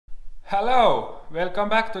Hello, welcome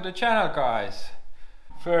back to the channel, guys.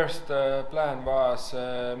 First plan was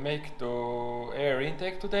make the air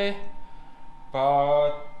intake today,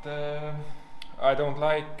 but I don't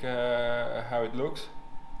like how it looks.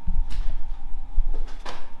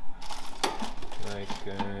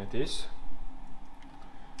 Like this.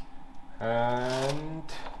 And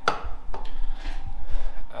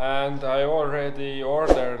I already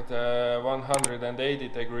ordered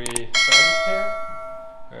 180-degree fan here.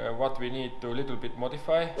 What we need to little bit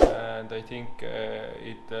modify, and I think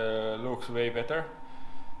it looks way better.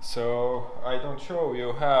 So I don't show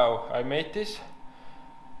you how I made this.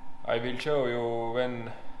 I will show you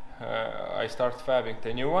when I start fabbing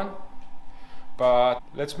the new one. But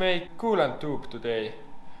let's make coolant tube today.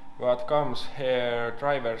 What comes here,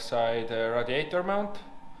 driver side radiator mount,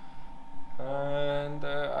 and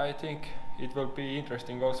I think it will be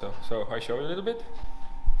interesting also. So I show you a little bit.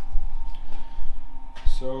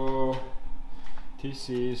 So this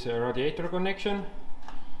is a radiator connection.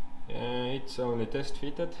 It's only test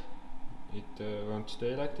fitted. It won't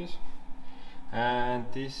stay like this. And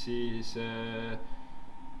this is a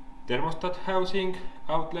thermostat housing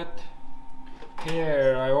outlet.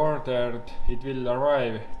 Here I ordered, it will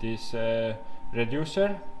arrive this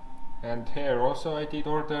reducer, and here also I did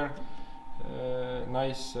order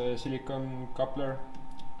nice silicone coupler.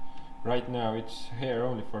 Right now it's here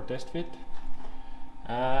only for test fit.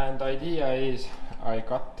 And idea is I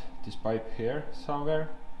cut this pipe here somewhere,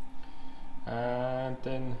 and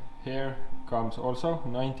then here comes also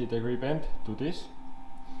 90-degree bend to this,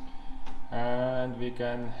 and we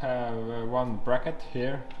can have one bracket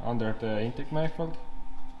here under the intake manifold.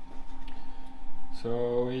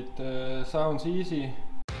 So it sounds easy.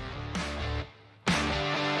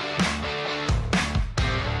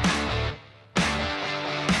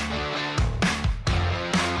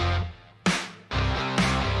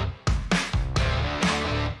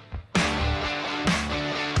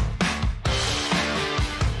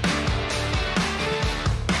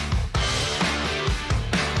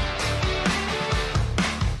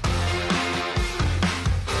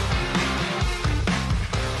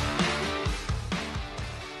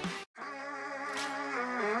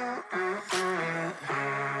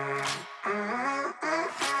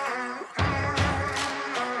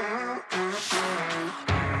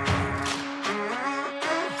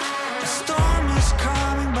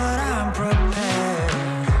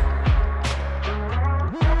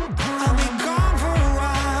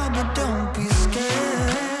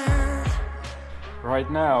 Right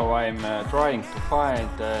now I'm trying to find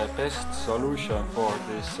the best solution for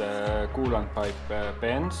this coolant pipe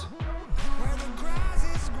bends.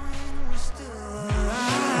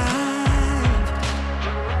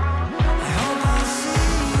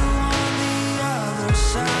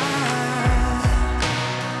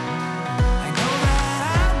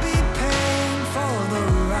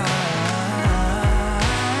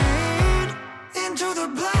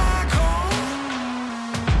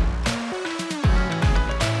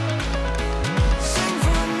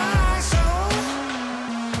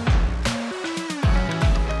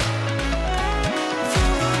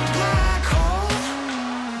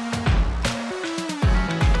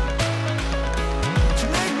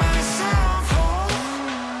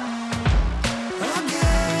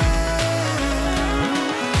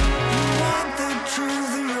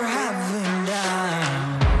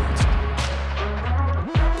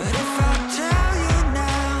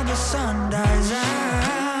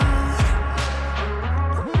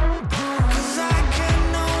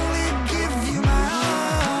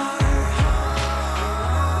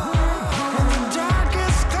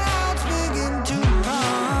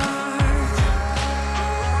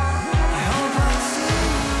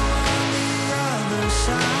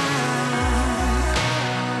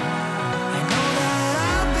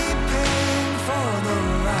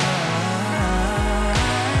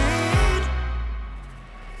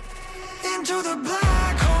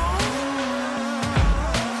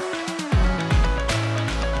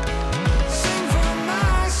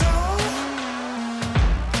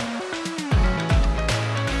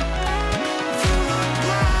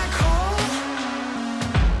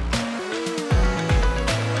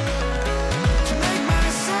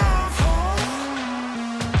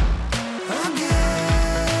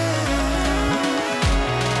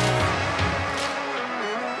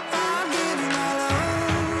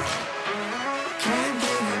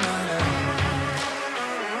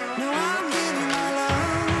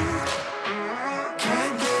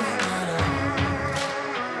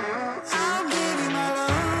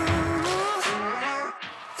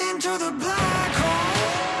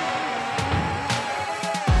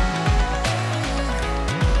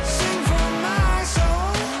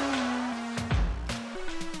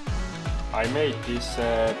 I made this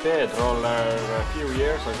bed roller a few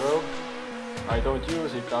years ago. I don't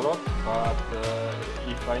use it a lot, but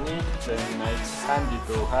if I need, then it's handy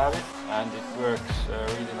to have it, and it works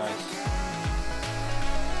really nice.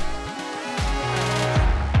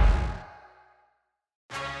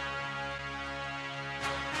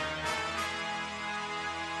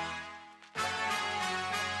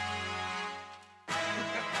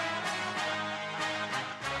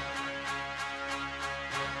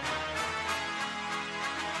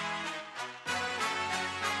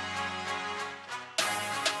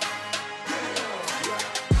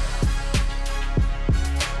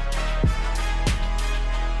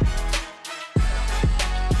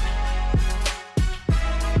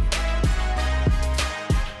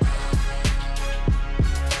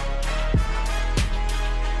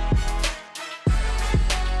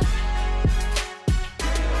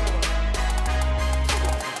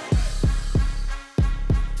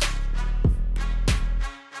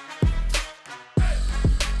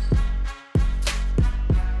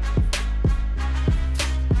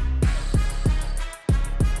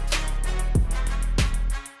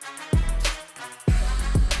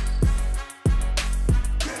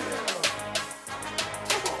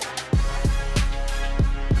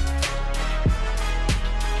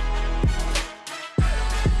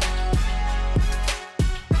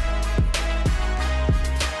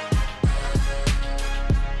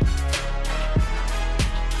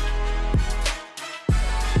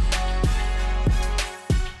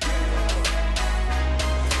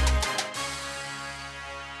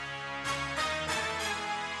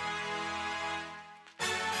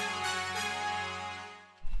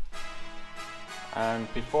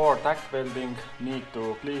 And before tack welding, need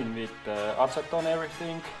to clean with acetone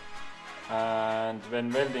everything. And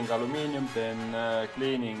when welding aluminium, then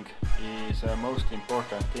cleaning is the most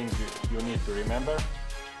important thing you need to remember.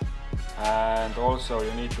 And also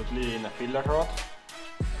you need to clean a filler rod.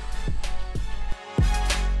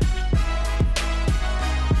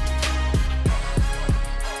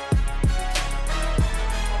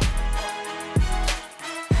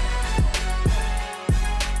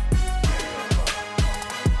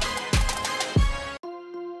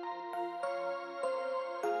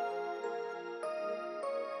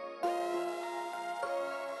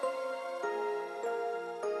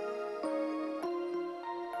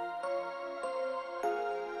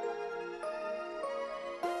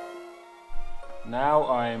 Now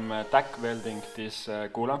I'm tack welding this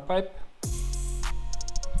coolant pipe.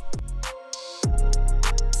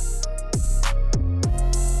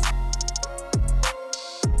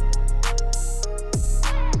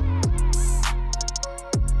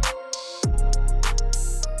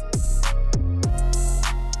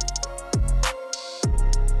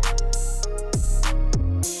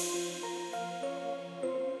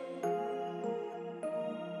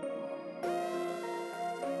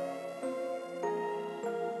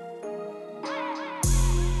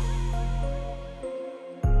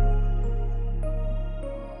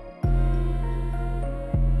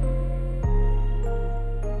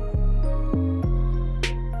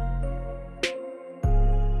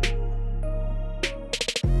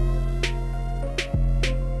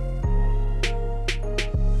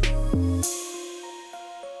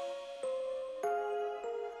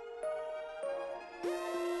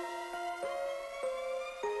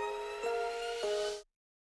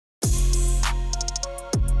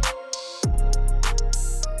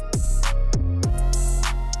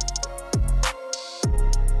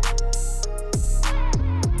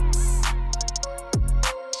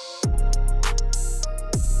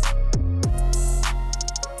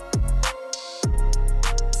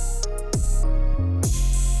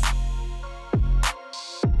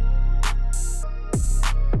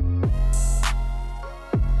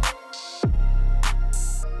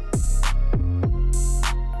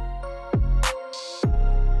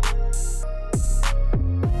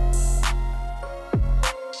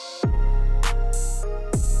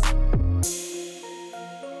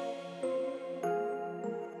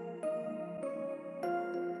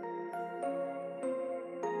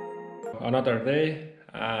 Another day,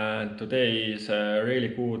 and today is really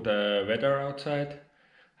good weather outside,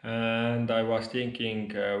 and I was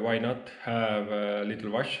thinking why not have a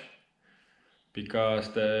little wash, because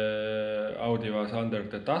the Audi was under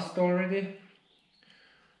the dust already.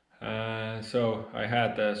 So I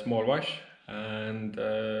had a small wash, and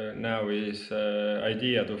now is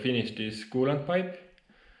idea to finish this coolant pipe.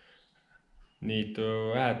 Need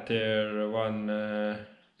to add there one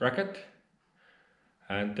bracket,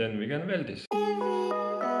 and then we can weld this.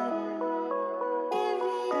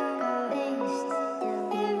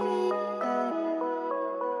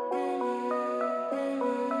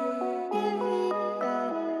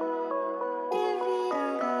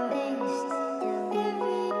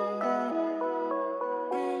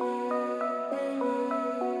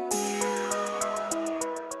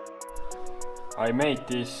 I made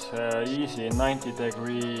this easy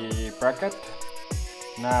 90-degree bracket.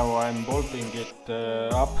 Now I'm bolting it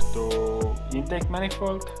up to intake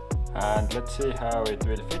manifold, and let's see how it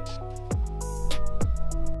will fit.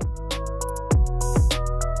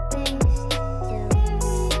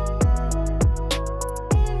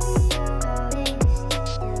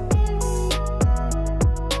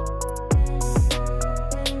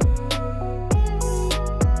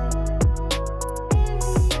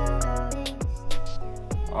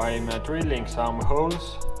 I'm drilling some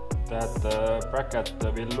holes that the bracket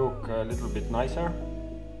will look a little bit nicer.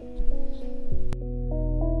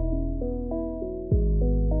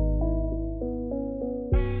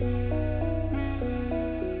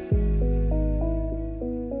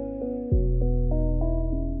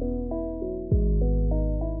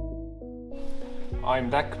 I'm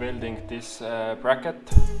tack welding this bracket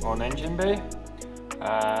on engine bay,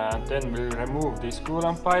 and then we'll remove this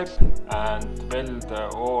coolant pipe and weld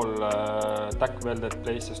all tack welded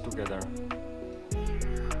places together.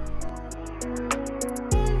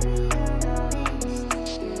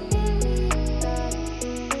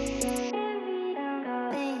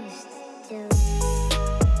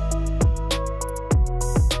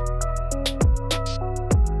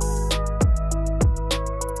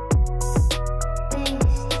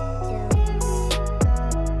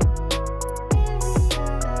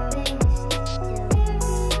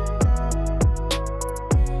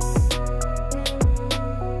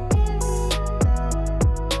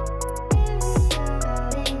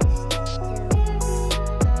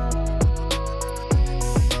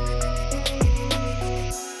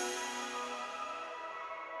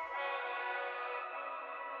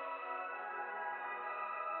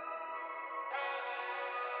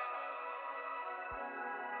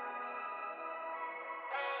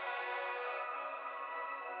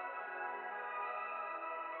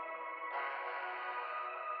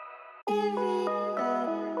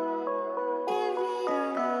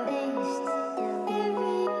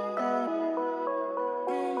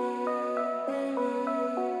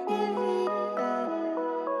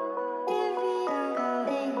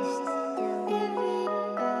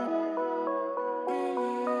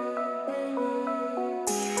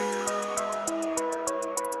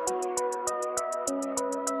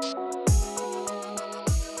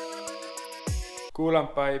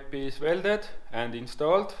 Coolant pipe is welded and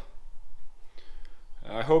installed.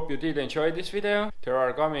 I hope you did enjoy this video. There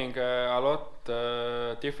are coming a lot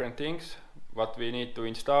different things what we need to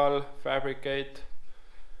install, fabricate,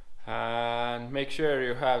 and make sure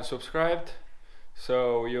you have subscribed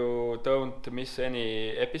so you don't miss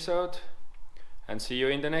any episode, and see you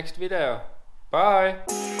in the next video.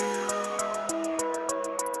 Bye!